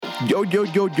Yo,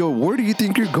 where do you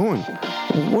think you're going?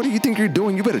 What do you think you're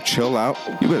doing? You better chill out.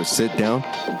 You better sit down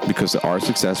because the Our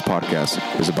Success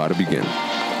podcast is about to begin.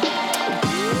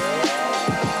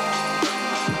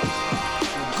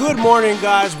 Good morning,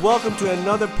 guys. Welcome to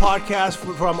another podcast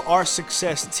from Our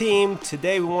Success team.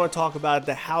 Today, we want to talk about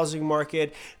the housing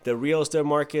market, the real estate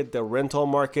market, the rental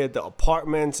market, the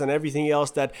apartments, and everything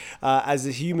else that, as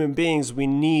human beings, we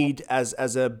need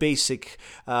as a basic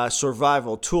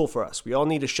survival tool for us. We all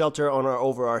need a shelter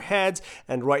over our heads,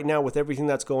 and right now, with everything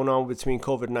that's going on between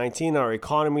COVID-19, our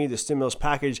economy, the stimulus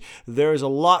package, there is a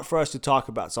lot for us to talk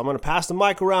about. So I'm going to pass the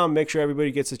mic around, make sure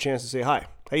everybody gets a chance to say hi.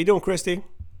 How you doing, Christy?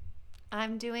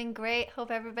 I'm doing great.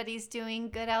 Hope everybody's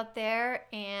doing good out there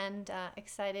and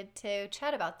excited to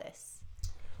chat about this.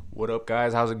 What up,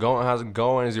 guys? How's it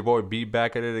going? Is your boy B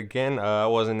back at it again? I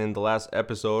wasn't in the last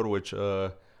episode, which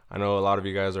I know a lot of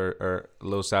you guys are a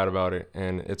little sad about it,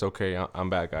 and it's okay. I'm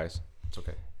back, guys. It's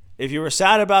okay. If you were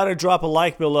sad about it, drop a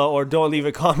like below or don't leave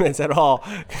a comment at all,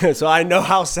 so I know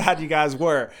how sad you guys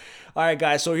were. All right,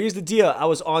 guys, so here's the deal. I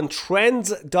was on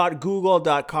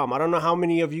trends.google.com. I don't know how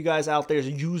many of you guys out there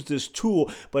use this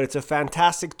tool, but it's a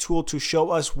fantastic tool to show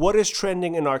us what is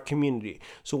trending in our community.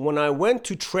 So when I went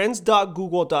to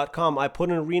trends.google.com, I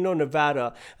put in Reno,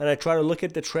 Nevada, and I tried to look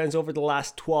at the trends over the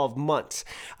last 12 months.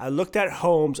 I looked at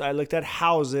homes, I looked at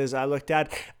houses, I looked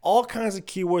at all kinds of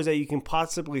keywords that you can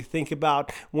possibly think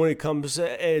about when it comes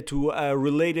to a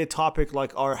related topic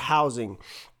like our housing.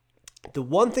 The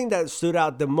one thing that stood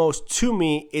out the most to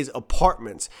me is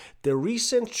apartments. The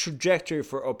recent trajectory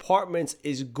for apartments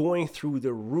is going through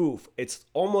the roof. It's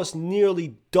almost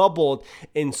nearly doubled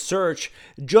in search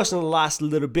just in the last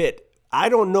little bit. I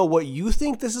don't know what you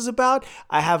think this is about.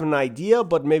 I have an idea,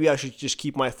 but maybe I should just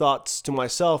keep my thoughts to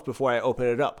myself before I open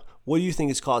it up. What do you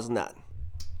think is causing that?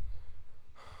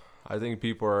 I think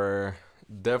people are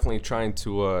definitely trying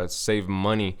to save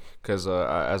money because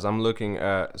as I'm looking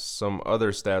at some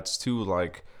other stats too,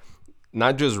 like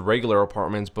not just regular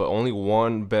apartments, but only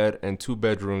 1 bed and 2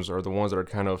 bedrooms are the ones that are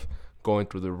kind of going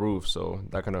through the roof. So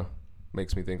that kind of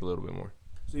makes me think a little bit more.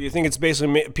 So you think it's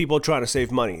basically people trying to save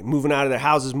money, moving out of their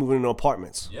houses, moving into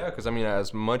apartments? Yeah, because I mean,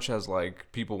 as much as like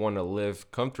people want to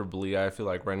live comfortably, I feel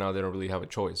like right now they don't really have a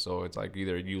choice. So it's like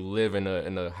either you live in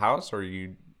a house or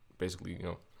you basically,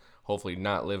 hopefully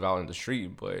not live out in the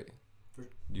street, but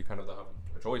you kind of have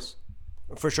a choice.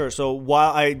 For sure. So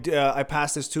while I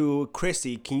pass this to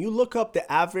Christy, can you look up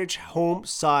the average home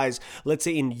size, let's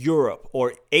say in Europe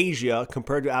or Asia,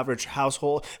 compared to average house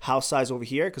size over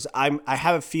here? Because I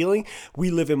have a feeling we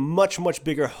live in much, much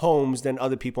bigger homes than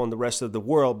other people in the rest of the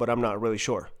world, but I'm not really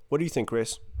sure. What do you think,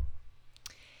 Chris?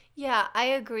 Yeah, I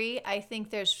agree. I think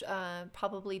there's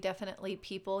probably definitely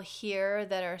people here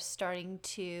that are starting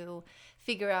to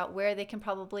figure out where they can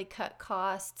probably cut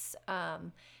costs.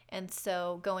 And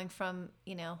so going from,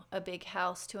 a big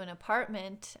house to an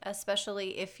apartment,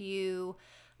 especially if your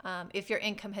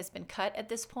income has been cut at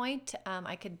this point,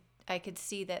 I could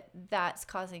see that's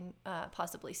causing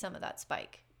possibly some of that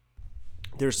spike.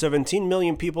 There's 17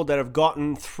 million people that have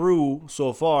gotten through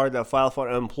so far that file for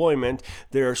unemployment.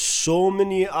 There are so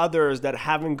many others that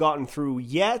haven't gotten through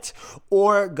yet,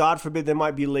 or God forbid, they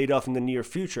might be laid off in the near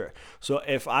future. So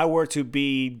if I were to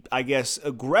be,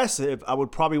 aggressive, I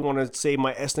would probably want to say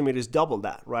my estimate is double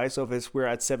that, right? So if we're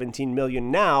at 17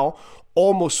 million now,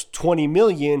 almost 20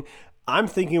 million, I'm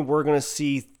thinking we're going to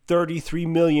see 33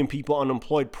 million people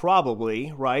unemployed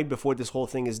probably, right, before this whole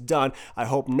thing is done. I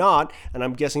hope not. And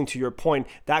I'm guessing to your point,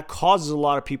 that causes a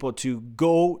lot of people to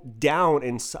go down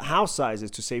in house sizes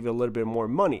to save a little bit more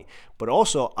money. But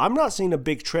also, I'm not seeing a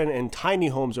big trend in tiny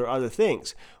homes or other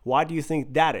things. Why do you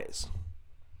think that is?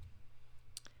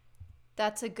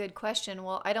 That's a good question.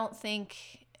 Well, I don't think,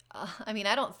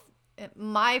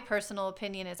 my personal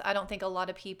opinion is I don't think a lot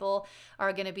of people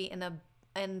are going to be in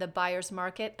the buyer's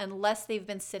market unless they've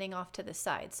been sitting off to the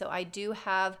side. So I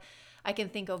can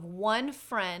think of one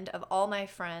friend of all my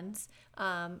friends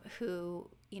who,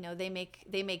 they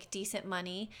make decent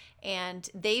money and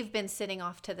they've been sitting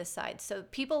off to the side. So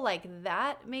people like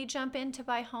that may jump in to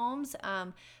buy homes,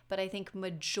 but I think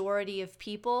majority of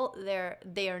people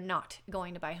they are not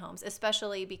going to buy homes,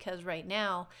 especially because right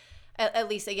now, at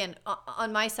least again,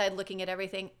 on my side, looking at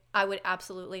everything, I would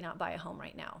absolutely not buy a home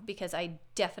right now because I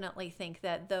definitely think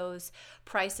that those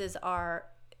prices are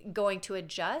going to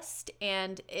adjust.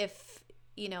 And if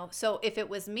it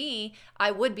was me,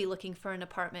 I would be looking for an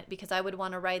apartment because I would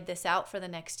want to ride this out for the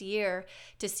next year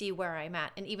to see where I'm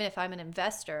at. And even if I'm an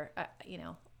investor,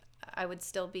 I would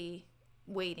still be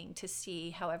waiting to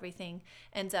see how everything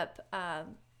ends up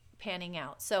panning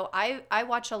out. So I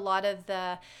watch a lot of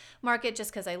the market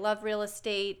just because I love real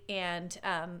estate. And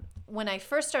when I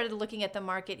first started looking at the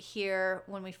market here,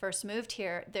 when we first moved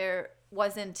here, there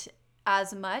wasn't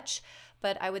as much.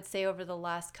 But I would say over the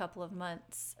last couple of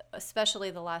months,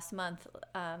 especially the last month,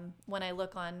 when I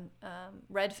look on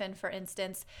Redfin, for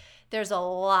instance, there's a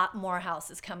lot more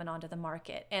houses coming onto the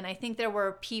market. And I think there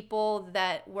were people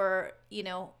that were,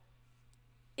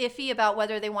 iffy about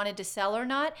whether they wanted to sell or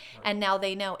not. And now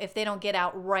they know if they don't get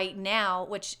out right now,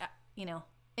 which,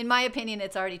 in my opinion,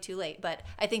 it's already too late. But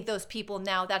I think those people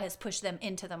now, that has pushed them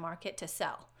into the market to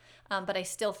sell. But I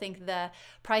still think the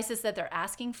prices that they're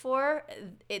asking for,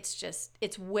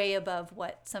 it's way above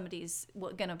what somebody's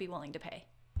going to be willing to pay,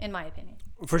 in my opinion.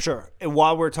 For sure. And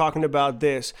while we're talking about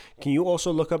this, can you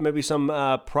also look up maybe some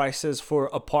prices for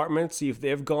apartments, see if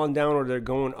they've gone down or they're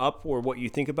going up, or what you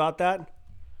think about that?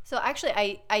 So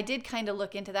actually, I did kind of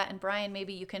look into that. And Brian,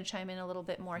 maybe you can chime in a little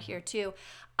bit more here too.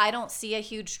 I don't see a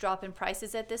huge drop in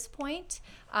prices at this point.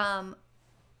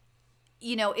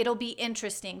 It'll be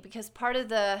interesting because part of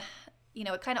the,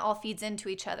 it kind of all feeds into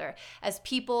each other. As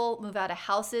people move out of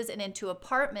houses and into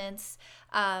apartments,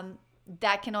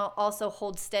 that can also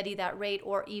hold steady that rate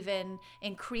or even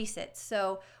increase it.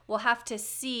 So we'll have to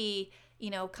see,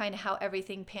 kind of how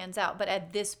everything pans out. But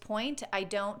at this point, I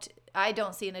don't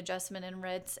see an adjustment in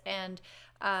rents, and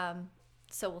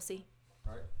so we'll see.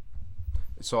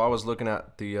 So I was looking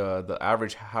at the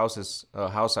average house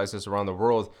sizes around the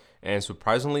world, and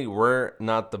surprisingly, we're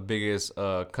not the biggest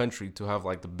country to have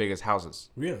like the biggest houses.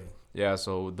 Really? Yeah.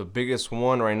 So the biggest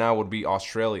one right now would be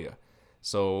Australia.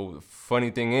 So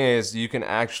funny thing is, you can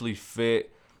actually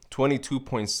fit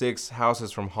 22.6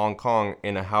 houses from Hong Kong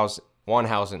in one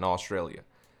house in Australia,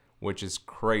 which is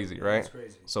crazy, right? That's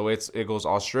crazy. So it goes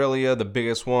Australia, the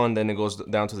biggest one, then it goes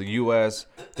down to the U.S.,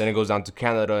 then it goes down to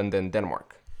Canada, and then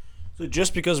Denmark. So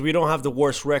just because we don't have the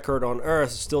worst record on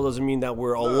earth still doesn't mean that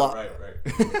we're a lot.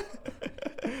 Right.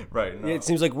 Right. No. It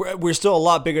seems like we're still a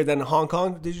lot bigger than Hong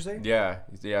Kong, did you say?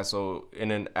 Yeah. So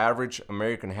in an average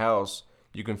American house,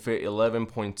 you can fit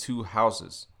 11.2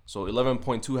 houses. So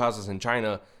 11.2 houses in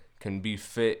China can be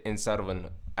fit inside of an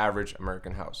average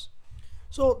American house.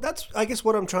 So that's, I guess,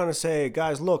 what I'm trying to say.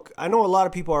 Guys, look, I know a lot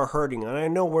of people are hurting, and I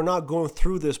know we're not going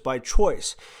through this by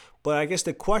choice. But I guess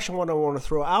the question what I want to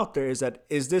throw out there is that,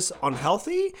 is this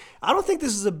unhealthy? I don't think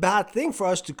this is a bad thing for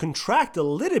us to contract a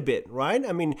little bit, right?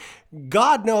 I mean,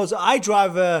 God knows I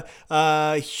drive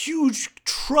a huge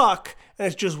truck, and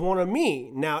it's just one of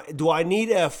me. Now, do I need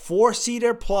a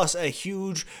 4-seater plus a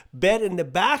huge bed in the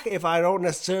back if I don't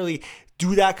necessarily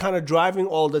do that kind of driving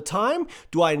all the time?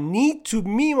 Do I need to,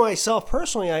 me, myself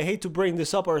personally, I hate to bring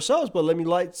this up ourselves, but let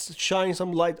me shine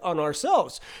some light on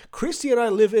ourselves. Christy and I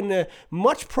live in a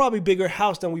much probably bigger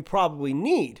house than we probably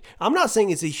need. I'm not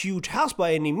saying it's a huge house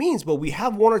by any means, but we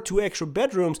have 1 or 2 extra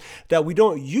bedrooms that we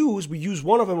don't use. We use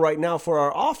one of them right now for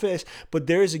our office, but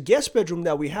there is a guest bedroom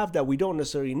that we have that we don't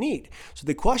necessarily need. So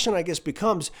the question, I guess,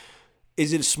 becomes,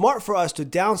 is it smart for us to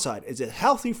downsize? Is it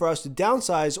healthy for us to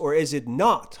downsize, or is it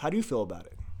not? How do you feel about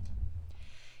it?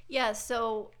 Yeah,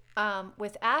 so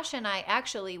with Ash and I,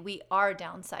 actually, we are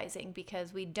downsizing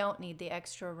because we don't need the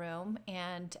extra room.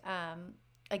 And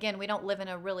again, we don't live in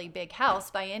a really big house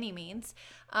by any means,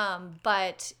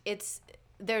 but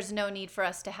there's no need for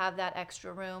us to have that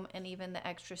extra room and even the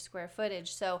extra square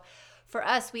footage. So for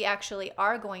us, we actually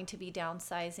are going to be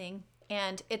downsizing.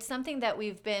 And it's something that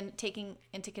we've been taking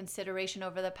into consideration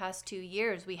over the past 2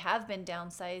 years. We have been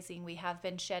downsizing. We have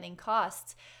been shedding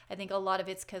costs. I think a lot of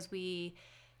it's because we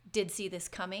did see this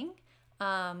coming.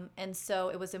 And so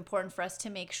it was important for us to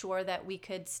make sure that we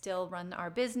could still run our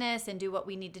business and do what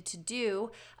we needed to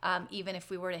do, even if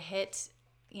we were to hit,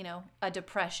 a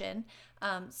depression.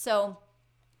 So,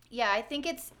 yeah,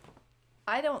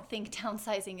 I don't think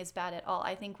downsizing is bad at all.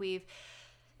 I think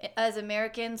as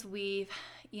Americans, we've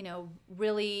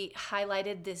really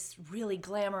highlighted this really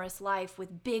glamorous life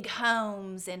with big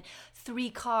homes and 3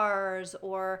 cars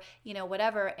or,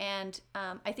 whatever. And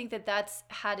I think that that's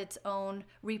had its own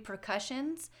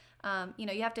repercussions.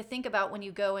 You have to think about when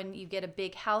you go and you get a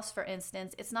big house, for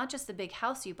instance, it's not just the big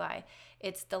house you buy,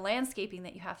 it's the landscaping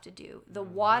that you have to do, the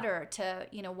water to,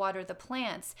 water the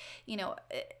plants,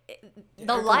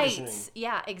 the lights.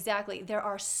 Yeah, exactly. There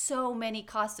are so many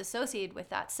costs associated with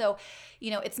that. So,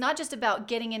 it's not just about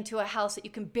getting into a house that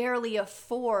you can barely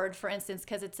afford, for instance,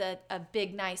 because it's a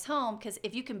big, nice home, because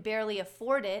if you can barely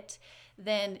afford it,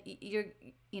 then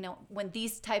when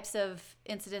these types of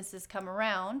incidences come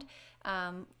around,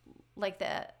 like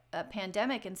the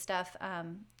pandemic and stuff,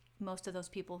 most of those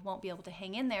people won't be able to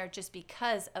hang in there just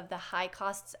because of the high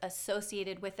costs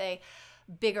associated with a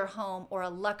bigger home or a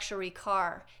luxury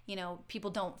car. You know, people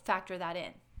don't factor that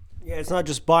in. Yeah, it's not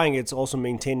just buying, it's also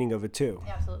maintaining of it too.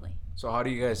 Absolutely. So how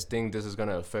do you guys think this is going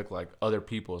to affect like other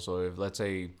people? So if, let's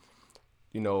say,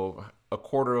 you know, a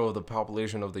quarter of the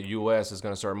population of the U.S. is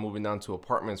going to start moving down to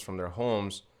apartments from their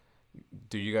homes,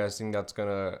 do you guys think that's going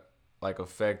to like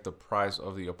affect the price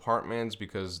of the apartments?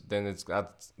 Because then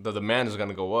the demand is going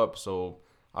to go up. So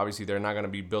obviously they're not going to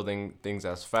be building things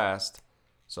as fast.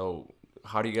 So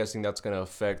how do you guys think that's going to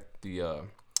affect the,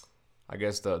 I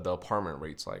guess the apartment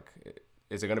rates? Like,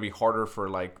 is it going to be harder for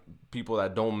like people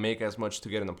that don't make as much to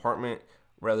get an apartment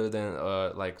rather than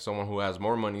like someone who has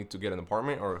more money to get an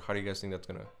apartment? Or how do you guys think that's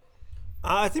going to?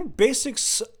 I think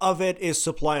basics of it is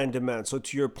supply and demand. So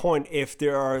to your point, if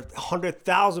there are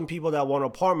 100,000 people that want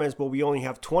apartments, but we only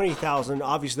have 20,000,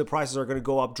 obviously the prices are going to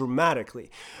go up dramatically.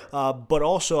 But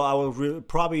also I will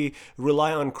probably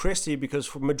rely on Christy because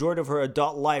for majority of her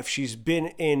adult life, she's been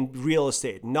in real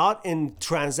estate, not in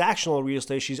transactional real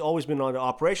estate. She's always been on the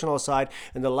operational side.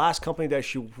 And the last company that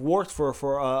she worked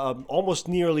for almost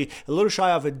nearly a little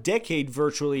shy of a decade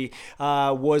virtually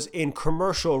was in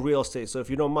commercial real estate. So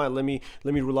if you don't mind, let me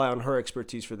rely on her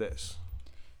expertise for this.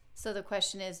 So the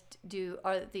question is, do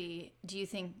you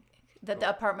think that the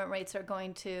apartment rates are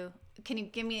going to? Can you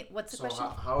give me what's the question?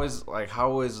 How is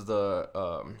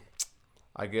the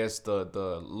I guess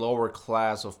the lower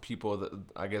class of people that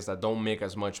I guess that don't make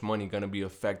as much money going to be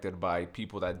affected by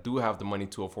people that do have the money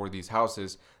to afford these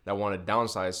houses that want to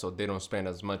downsize so they don't spend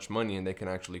as much money and they can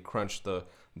actually crunch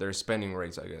their spending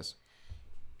rates, I guess?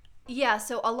 Yeah,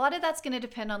 so a lot of that's going to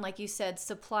depend on, like you said,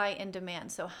 supply and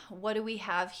demand. So what do we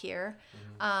have here,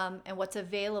 and what's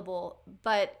available?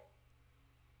 But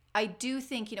I do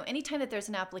think, anytime that there's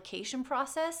an application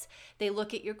process, they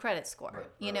look at your credit score.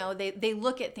 Right. They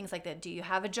look at things like that. Do you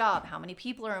have a job? How many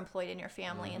people are employed in your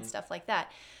family and stuff like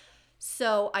that?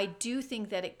 So I do think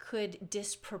that it could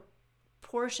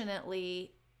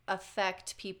disproportionately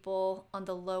affect people on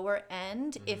the lower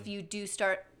end if you do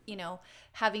start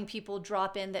having people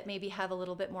drop in that maybe have a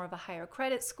little bit more of a higher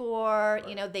credit score.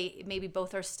 Right. They maybe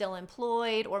both are still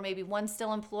employed, or maybe one's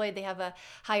still employed. They have a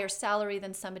higher salary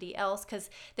than somebody else because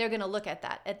they're going to look at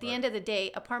that. At the end of the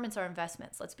day, apartments are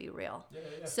investments. Let's be real.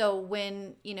 Yeah. So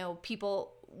when,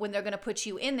 people, when they're going to put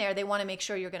you in there, they want to make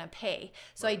sure you're going to pay.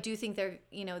 So I do think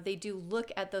they do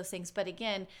look at those things. But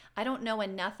again, I don't know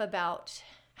enough about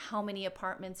how many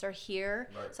apartments are here.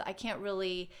 Right. So I can't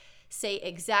really say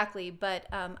exactly, but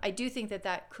I do think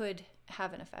that could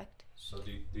have an effect. So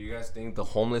do you guys think the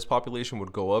homeless population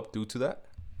would go up due to that?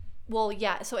 Well,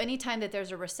 yeah. So anytime that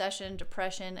there's a recession,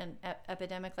 depression, and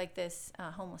epidemic like this,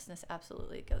 homelessness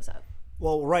absolutely goes up.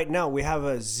 Well, right now we have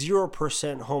a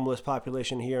 0% homeless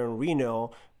population here in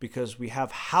Reno because we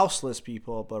have houseless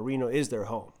people, but Reno is their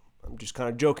home. I'm just kind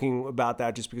of joking about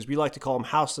that just because we like to call them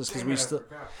houseless because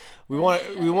we want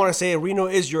to say Reno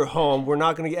is your home. We're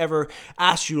not going to ever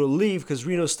ask you to leave because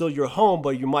Reno is still your home,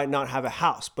 but you might not have a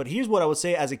house. But here's what I would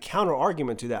say as a counter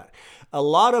argument to that. A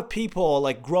lot of people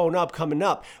like growing up, coming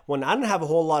up, when I didn't have a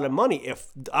whole lot of money,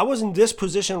 if I was in this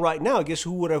position right now, guess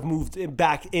who would have moved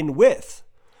back in with?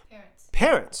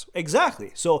 Parents.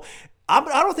 Exactly. So I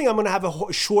don't think I'm going to have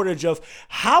a shortage of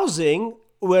housing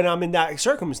when I'm in that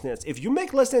circumstance. If you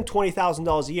make less than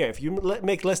 $20,000 a year, if you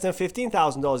make less than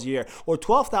 $15,000 a year or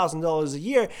 $12,000 a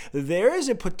year, there is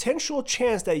a potential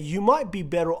chance that you might be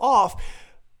better off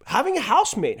having a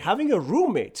housemate, having a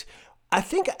roommate. I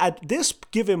think at this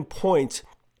given point,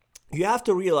 you have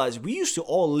to realize we used to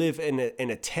all live in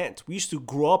a tent. We used to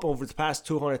grow up over the past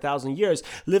 200,000 years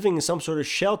living in some sort of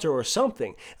shelter or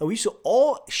something. And we used to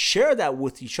all share that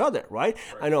with each other, right?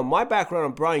 I know my background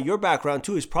and Brian, your background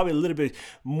too, is probably a little bit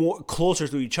more closer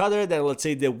to each other than, let's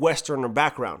say, the Westerner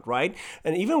background, right?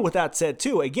 And even with that said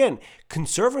too, again,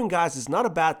 conserving, guys, is not a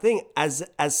bad thing. As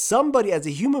somebody, as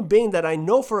a human being that I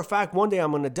know for a fact one day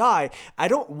I'm going to die, I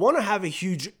don't want to have a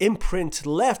huge imprint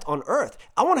left on Earth.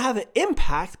 I want to have an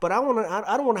impact, but I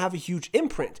don't want to have a huge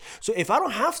imprint. So if I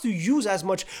don't have to use as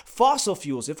much fossil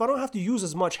fuels, if I don't have to use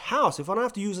as much house, if I don't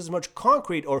have to use as much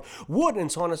concrete or wood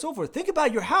and so on and so forth, think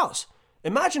about your house.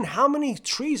 Imagine how many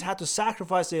trees had to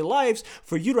sacrifice their lives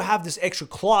for you to have this extra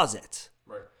closet.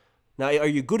 Now, are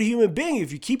you a good human being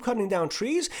if you keep cutting down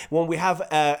trees? When we have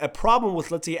a problem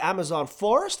with, let's say, Amazon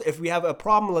forest, if we have a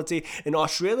problem, let's say, in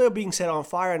Australia being set on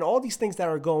fire and all these things that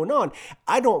are going on,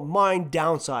 I don't mind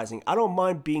downsizing. I don't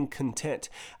mind being content.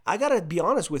 I got to be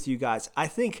honest with you guys. I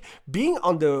think being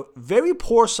on the very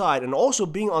poor side and also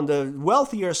being on the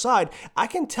wealthier side, I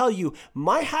can tell you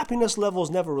my happiness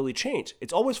levels never really change.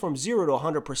 It's always from 0 to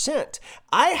 100%.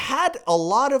 I had a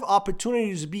lot of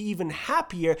opportunities to be even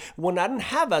happier when I didn't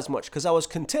have as much because I was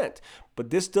content. But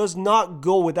this does not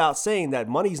go without saying that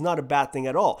money is not a bad thing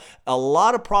at all. A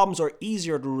lot of problems are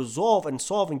easier to resolve and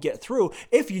solve and get through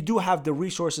if you do have the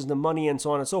resources, the money, and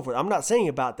so on and so forth. I'm not saying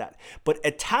about that. But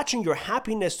attaching your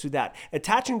happiness to that,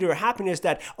 attaching to your happiness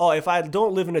that, oh, if I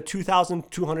don't live in a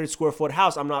 2,200 square foot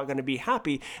house, I'm not going to be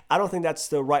happy. I don't think that's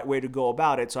the right way to go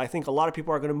about it. So I think a lot of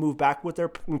people are going to move back with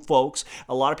their folks.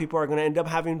 A lot of people are going to end up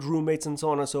having roommates and so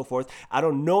on and so forth. I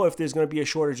don't know if there's going to be a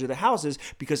shortage of the houses,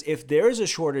 because if there is a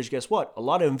shortage, guess what? A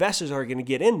lot of investors are going to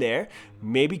get in there.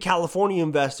 Maybe California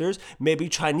investors, maybe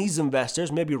Chinese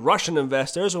investors, maybe Russian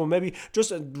investors, or maybe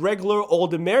just regular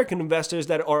old American investors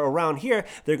that are around here.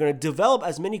 They're going to develop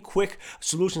as many quick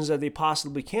solutions as they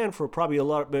possibly can for probably a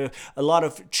lot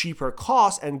of cheaper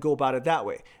costs and go about it that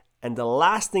way. And the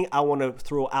last thing I want to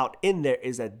throw out in there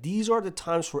is that these are the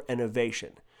times for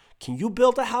innovation. Can you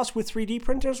build a house with 3D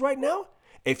printers right now?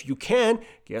 If you can,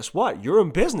 guess what? You're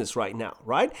in business right now,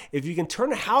 right? If you can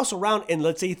turn a house around in,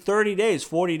 let's say, 30 days,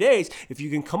 40 days, if you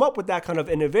can come up with that kind of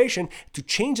innovation to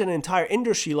change an entire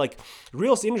industry, like the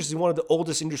real estate industry is one of the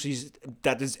oldest industries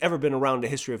that has ever been around in the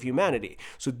history of humanity.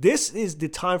 So this is the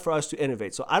time for us to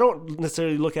innovate. So I don't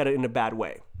necessarily look at it in a bad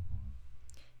way.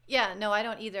 Yeah, no, I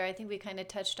don't either. I think we kind of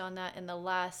touched on that in the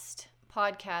last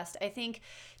podcast. I think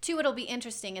too, it'll be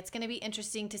interesting. It's going to be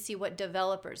interesting to see what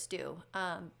developers do,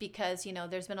 because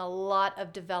there's been a lot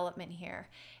of development here,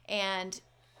 and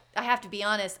I have to be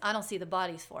honest, I don't see the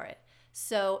bodies for it.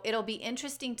 So it'll be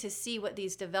interesting to see what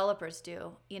these developers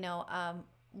do.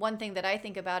 One thing that I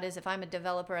think about is if I'm a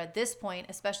developer at this point,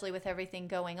 especially with everything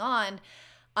going on,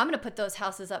 I'm going to put those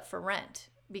houses up for rent,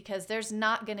 because there's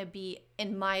not going to be,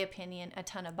 in my opinion, a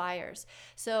ton of buyers.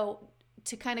 So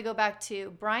to kind of go back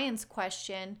to Brian's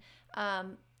question,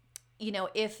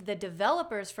 if the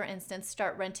developers, for instance,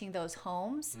 start renting those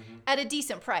homes at a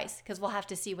decent price, because we'll have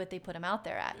to see what they put them out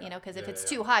there at, because if it's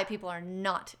too high, people are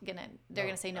not they're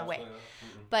gonna say no way.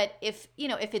 But if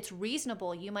it's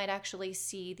reasonable, you might actually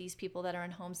see these people that are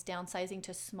in homes downsizing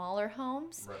to smaller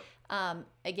homes. Right.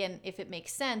 Again, if it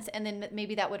makes sense, and then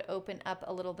maybe that would open up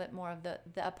a little bit more of the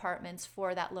apartments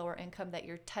for that lower income that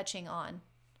you're touching on.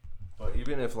 But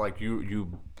even if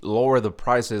you lower the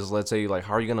prices, let's say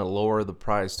how are you gonna lower the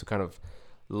price to kind of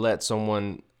let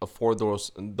someone afford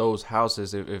those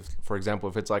houses? If for example,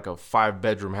 if it's like a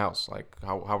 5-bedroom house,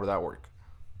 how would that work?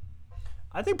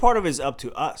 I think part of it is up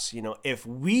to us. If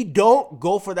we don't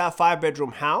go for that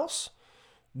 5-bedroom house,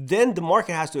 then the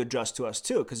market has to adjust to us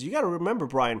too. Because you got to remember,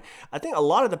 Brian, I think a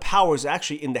lot of the power is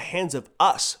actually in the hands of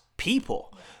us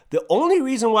people. The only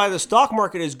reason why the stock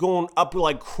market is going up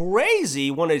like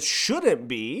crazy when it shouldn't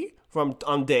be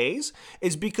on days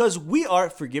is because we are,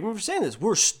 forgive me for saying this,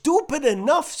 we're stupid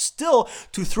enough still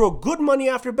to throw good money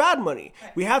after bad money.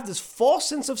 Right. We have this false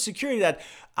sense of security that,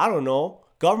 I don't know,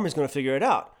 government's going to figure it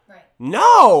out. Right.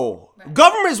 No, right.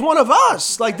 Government is one of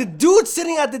us. Like the dude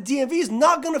sitting at the DMV is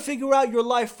not going to figure out your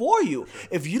life for you.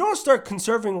 If you don't start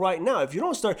conserving right now, if you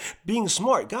don't start being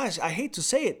smart, guys, I hate to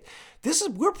say it,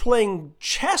 we're playing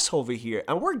chess over here,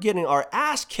 and we're getting our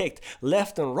ass kicked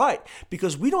left and right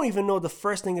because we don't even know the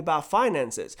first thing about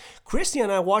finances. Christy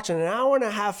and I watched an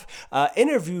 1.5 hour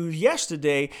interview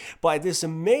yesterday by this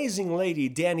amazing lady,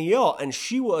 Danielle, and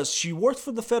she worked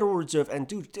for the Federal Reserve, and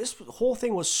dude, this whole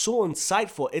thing was so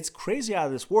insightful. It's crazy out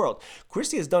of this world.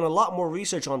 Christy has done a lot more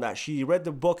research on that. She read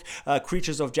the book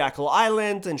Creatures of Jekyll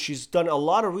Island, and she's done a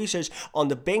lot of research on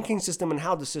the banking system and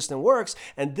how the system works,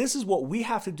 and this is what we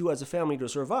have to do as a family to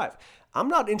survive. I'm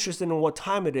not interested in what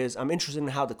time it is. I'm interested in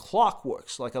how the clock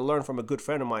works. Like I learned from a good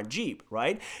friend of mine, Jeep,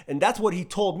 right? And that's what he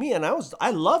told me. And I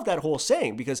love that whole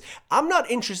saying because I'm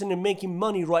not interested in making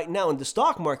money right now in the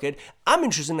stock market. I'm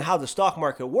interested in how the stock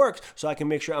market works so I can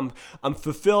make sure I'm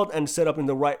fulfilled and set up in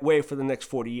the right way for the next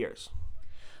 40 years.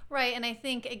 Right. And I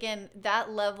think, again,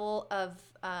 that level of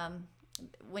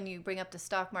when you bring up the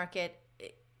stock market,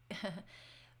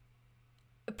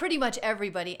 pretty much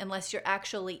everybody, unless you're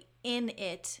actually in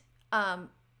it,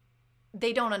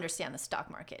 they don't understand the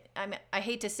stock market. I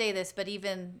hate to say this, but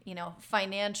even,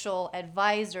 financial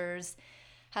advisors,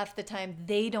 half the time,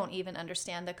 they don't even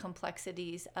understand the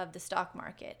complexities of the stock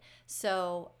market.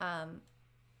 So,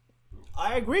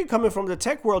 I agree. Coming from the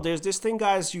tech world, there's this thing,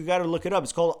 guys, you got to look it up.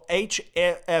 It's called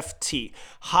HFT,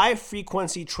 high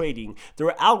frequency trading. There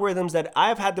are algorithms that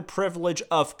I've had the privilege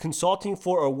of consulting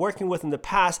for or working with in the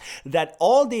past that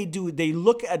all they do, they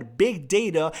look at big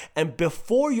data, and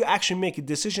before you actually make a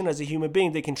decision as a human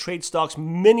being, they can trade stocks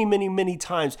many, many, many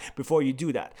times before you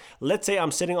do that. Let's say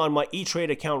I'm sitting on my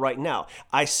E-Trade account right now.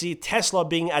 I see Tesla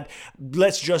being at,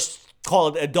 let's just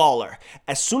call it $1.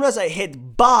 As soon as I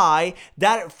hit buy,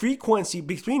 that frequency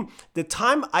between the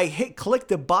time I click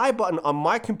the buy button on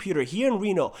my computer here in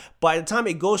Reno, by the time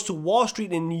it goes to Wall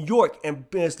Street in New York and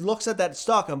looks at that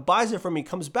stock and buys it from me,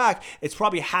 comes back, it's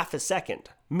probably half a second.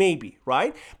 Maybe,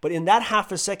 right? But in that half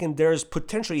a second, there's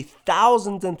potentially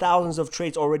thousands and thousands of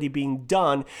trades already being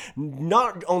done,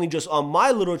 not only just on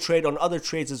my little trade, on other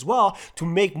trades as well, to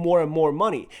make more and more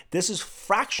money. This is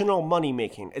fractional money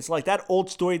making. It's like that old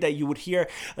story that you would hear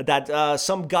that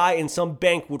some guy in some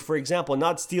bank would, for example,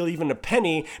 not steal even a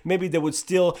penny. Maybe they would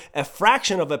steal a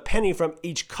fraction of a penny from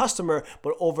each customer,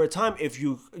 but over time, if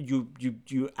you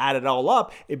add it all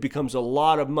up, it becomes a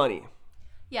lot of money.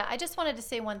 Yeah, I just wanted to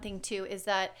say one thing too, is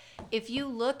that if you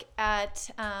look at,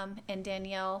 and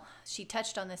Danielle, she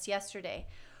touched on this yesterday,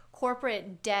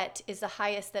 corporate debt is the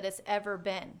highest that it's ever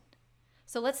been.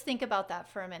 So let's think about that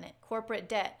for a minute. Corporate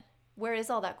debt. Where is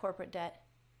all that corporate debt?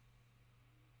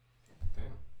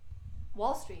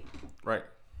 Wall Street. Right.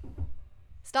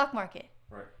 Stock market.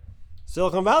 Right.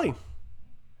 Silicon Valley.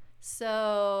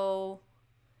 So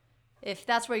if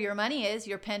that's where your money is,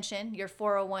 your pension, your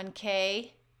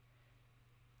 401k,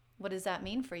 what does that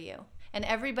mean for you? And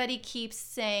everybody keeps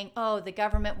saying, oh, the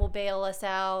government will bail us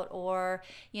out, or,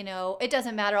 it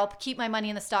doesn't matter. I'll keep my money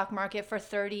in the stock market for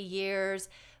 30 years.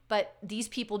 But these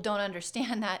people don't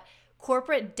understand that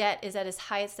corporate debt is at its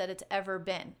highest that it's ever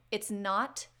been. It's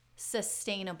not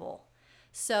sustainable.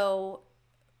 So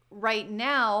right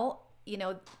now,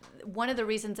 one of the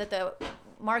reasons that the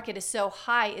market is so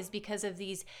high is because of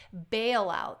these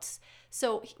bailouts.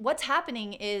 So what's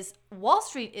happening is Wall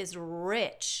Street is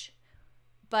rich,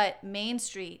 but Main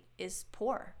Street is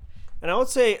poor. And I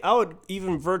would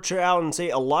even venture out and say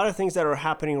a lot of things that are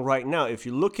happening right now. If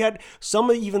you look at some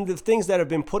of even the things that have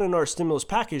been put in our stimulus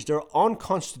package, they're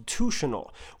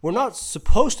unconstitutional. We're not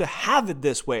supposed to have it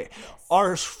this way. Yes.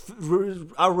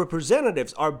 Our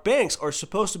representatives, our banks are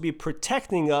supposed to be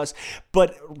protecting us,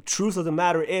 but truth of the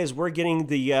matter is we're getting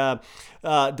the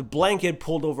blanket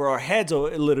pulled over our heads a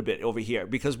little bit over here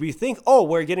because we think,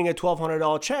 we're getting a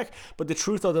 $1,200 check, but the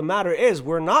truth of the matter is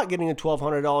we're not getting a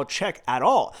 $1,200 check at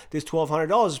all. This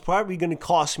 $1,200 is probably going to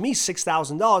cost me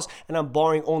 $6,000, and I'm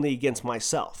borrowing only against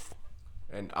myself.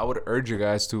 And I would urge you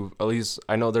guys to, at least,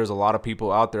 I know there's a lot of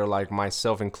people out there, like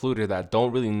myself included, that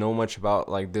don't really know much about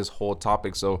like this whole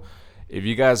topic. So if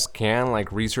you guys can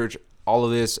like research all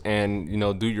of this and,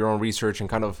 do your own research and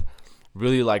kind of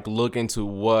really like look into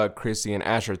what Christy and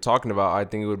Ash are talking about, I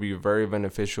think it would be very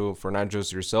beneficial for not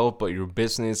just yourself, but your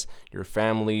business, your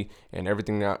family, and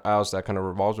everything else that kind of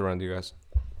revolves around you guys.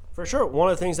 For sure. One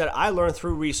of the things that I learned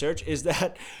through research is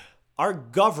that our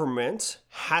government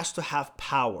has to have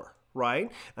power, right?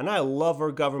 And I love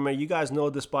our government. You guys know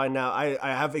this by now. I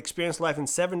have experienced life in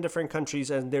 7 different countries,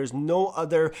 and there's no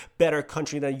other better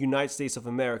country than the United States of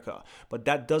America. But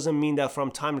that doesn't mean that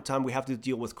from time to time we have to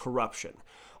deal with corruption.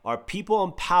 Our people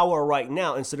in power right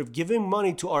now, instead of giving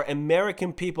money to our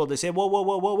American people, they say,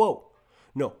 whoa.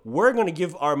 No, we're going to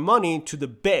give our money to the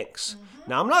banks.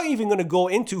 Now, I'm not even going to go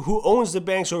into who owns the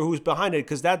banks or who's behind it,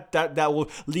 because that will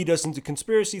lead us into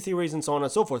conspiracy theories and so on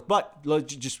and so forth. But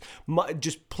let's just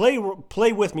play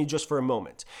with me just for a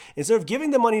moment. Instead of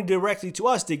giving the money directly to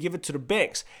us, they give it to the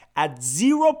banks at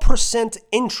 0%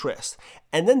 interest.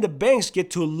 And then the banks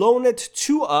get to loan it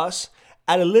to us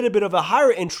at a little bit of a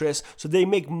higher interest, so they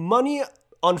make money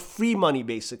on free money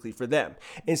basically for them.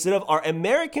 Instead of our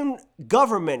American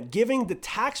government giving the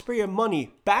taxpayer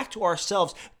money back to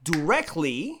ourselves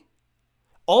directly,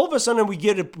 all of a sudden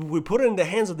we put it in the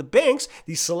hands of the banks,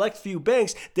 these select few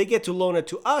banks, they get to loan it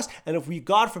to us, and if we,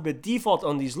 God forbid, default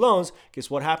on these loans, guess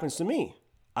what happens to me?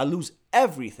 I lose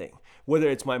everything.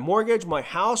 Whether it's my mortgage, my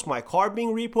house, my car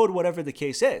being repoed, whatever the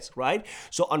case is, right?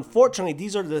 So unfortunately,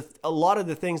 these are a lot of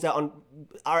the things that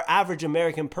our average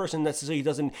American person necessarily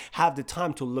doesn't have the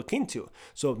time to look into.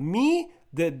 So me,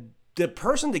 the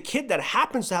kid that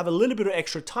happens to have a little bit of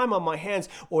extra time on my hands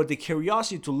or the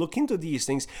curiosity to look into these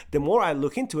things, the more I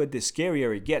look into it, the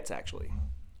scarier it gets, actually.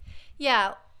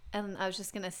 Yeah. And I was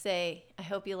just going to say, I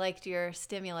hope you liked your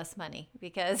stimulus money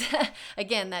because,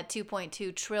 again, that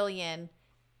 2.2 trillion,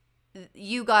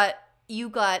 you got,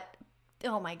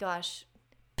 oh my gosh,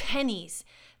 pennies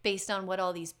based on what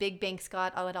all these big banks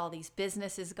got, what all these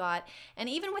businesses got. And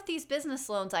even with these business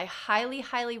loans, I highly,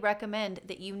 highly recommend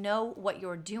that you know what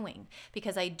you're doing,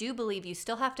 because I do believe you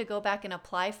still have to go back and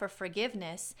apply for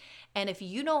forgiveness. And if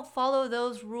you don't follow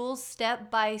those rules step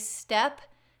by step,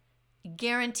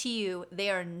 guarantee you they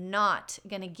are not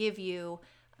going to give you,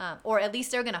 or at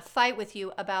least they're going to fight with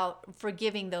you about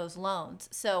forgiving those loans.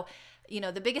 So,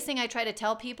 the biggest thing I try to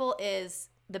tell people is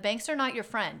The banks are not your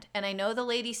friend. And I know the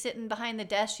lady sitting behind the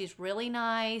desk, she's really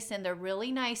nice and they're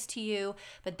really nice to you,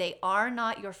 but they are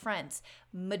not your friends.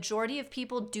 Majority of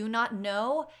people do not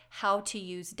know how to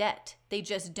use debt. They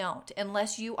just don't,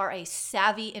 unless you are a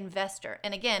savvy investor.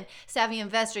 And again, savvy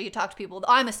investor, you talk to people,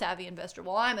 I'm a savvy investor.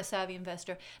 Well, I'm a savvy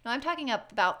investor. No, I'm talking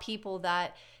about people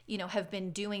that, have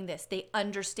been doing this. They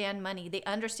understand money. They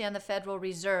understand the Federal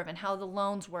Reserve and how the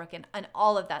loans work and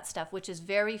all of that stuff, which is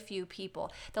very few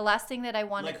people. The last thing that I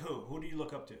want Like who? Who do you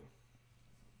look up to?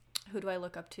 Who do I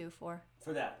look up to for?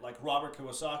 For that, like Robert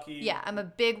Kiyosaki? Yeah, I'm a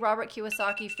big Robert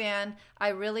Kiyosaki fan. I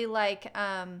really like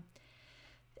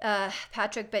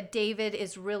Patrick Bet-David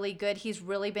is really good. He's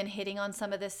really been hitting on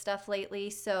some of this stuff lately.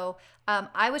 So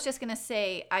I was just going to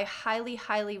say, I highly,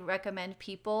 highly recommend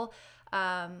people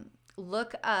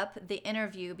look up the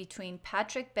interview between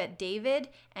Patrick Bet-David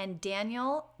and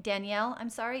Danielle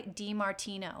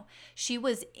DiMartino. She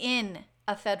was in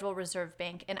a Federal Reserve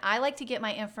Bank, and I like to get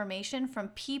my information from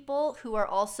people who are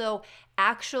also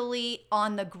actually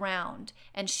on the ground.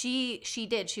 And she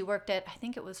worked at, I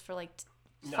think it was for like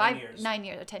 9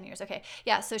 years or 10 years. Okay.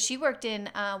 Yeah. So she worked in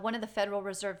one of the Federal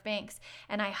Reserve banks,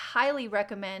 and I highly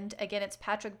recommend, again, it's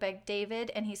Patrick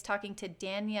Bet-David, and he's talking to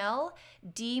Danielle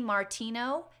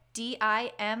DiMartino,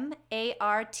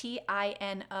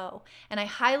 DiMartino. And I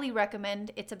highly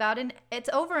recommend, it's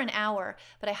over an hour,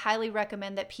 but I highly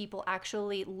recommend that people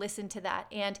actually listen to that.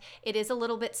 And it is a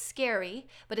little bit scary,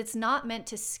 but it's not meant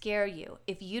to scare you.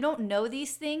 If you don't know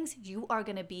these things, you are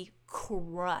going to be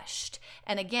crushed.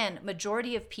 And again,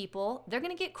 majority of people, they're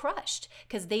going to get crushed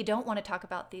because they don't want to talk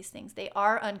about these things. They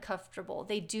are uncomfortable.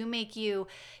 They do make you,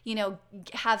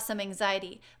 have some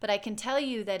anxiety. But I can tell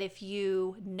you that if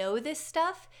you know this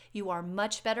stuff, you are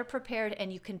much better prepared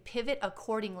and you can pivot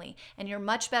accordingly. And you're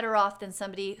much better off than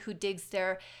somebody who digs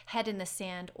their head in the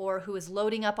sand or who is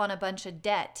loading up on a bunch of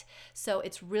debt. So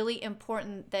it's really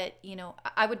important that,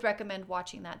 I would recommend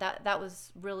watching that. That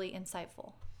was really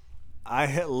insightful.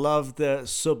 I love the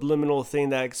subliminal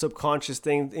thing, that subconscious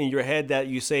thing in your head that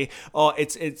you say, oh,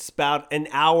 it's about an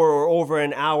hour or over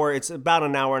an hour. It's about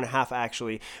an hour and a half,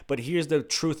 actually. But here's the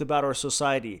truth about our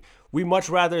society. We much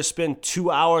rather spend 2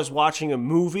 hours watching a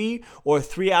movie or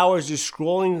 3 hours just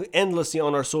scrolling endlessly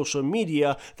on our social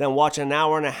media than watch an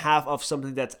hour and a half of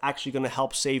something that's actually going to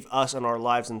help save us and our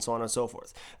lives and so on and so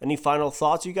forth. Any final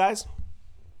thoughts, you guys?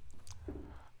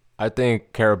 I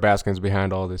think Carol Baskin's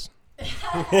behind all this.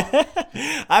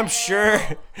 I'm sure.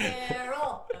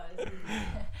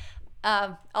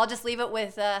 I'll just leave it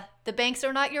with the banks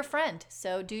are not your friend.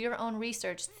 So do your own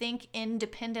research. Think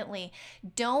independently.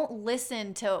 Don't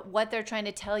listen to what they're trying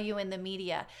to tell you in the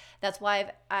media. That's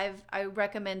why I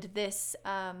recommend this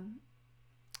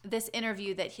this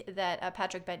interview that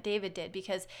Patrick Bet-David did,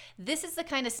 because this is the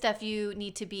kind of stuff you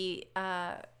need to be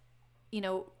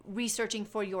researching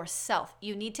for yourself.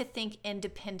 You need to think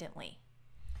independently.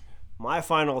 My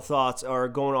final thoughts are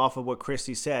going off of what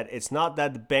Christy said. It's not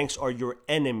that the banks are your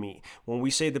enemy. When we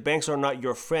say the banks are not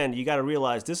your friend, you got to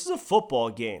realize this is a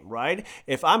football game, right?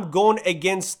 If I'm going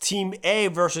against Team A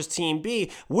versus Team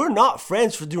B, we're not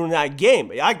friends for doing that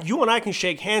game. You and I can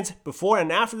shake hands before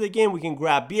and after the game. We can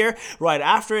grab beer right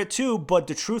after it too. But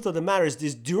the truth of the matter is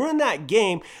this: during that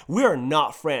game, we are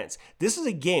not friends. This is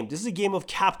a game. This is a game of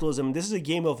capitalism. This is a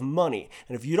game of money.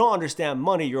 And if you don't understand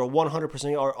money, you're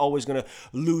 100% are always going to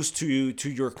lose to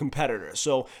your competitor.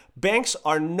 So banks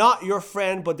are not your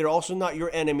friend, but they're also not your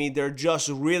enemy. They're just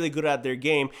really good at their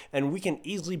game, and we can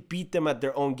easily beat them at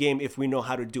their own game if we know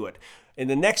how to do it. In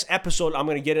the next episode, I'm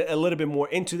going to get a little bit more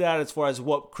into that as far as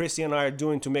what Christy and I are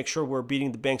doing to make sure we're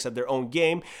beating the banks at their own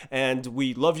game. And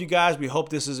we love you guys. We hope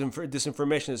this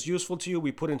information is useful to you.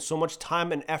 We put in so much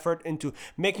time and effort into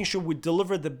making sure we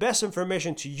deliver the best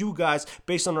information to you guys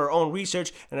based on our own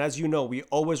research. And as you know, we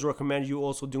always recommend you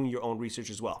also doing your own research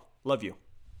as well. Love you.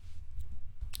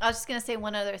 I was just going to say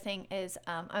one other thing is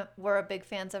we're a big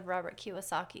fans of Robert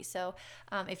Kiyosaki. So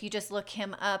if you just look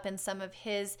him up and some of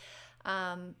his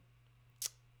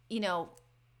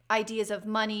ideas of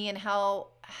money and how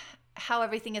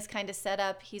everything is kind of set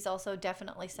up, he's also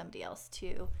definitely somebody else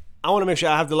too. I want to make sure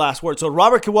I have the last word. So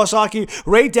Robert Kiyosaki,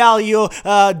 Ray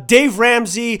Dalio, Dave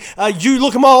Ramsey, you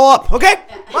look them all up, okay?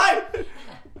 Bye!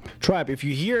 Tribe, if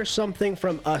you hear something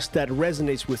from us that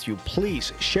resonates with you,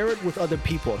 please share it with other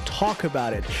people. Talk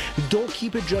about it. Don't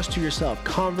keep it just to yourself.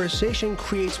 Conversation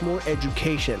creates more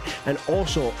education. And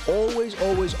also, always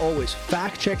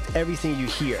fact check everything you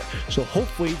hear. So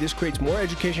hopefully this creates more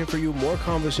education for you, more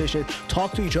conversation.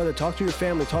 Talk to each other, talk to your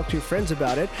family, talk to your friends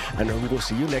about it. And we will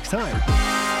see you next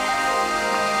time.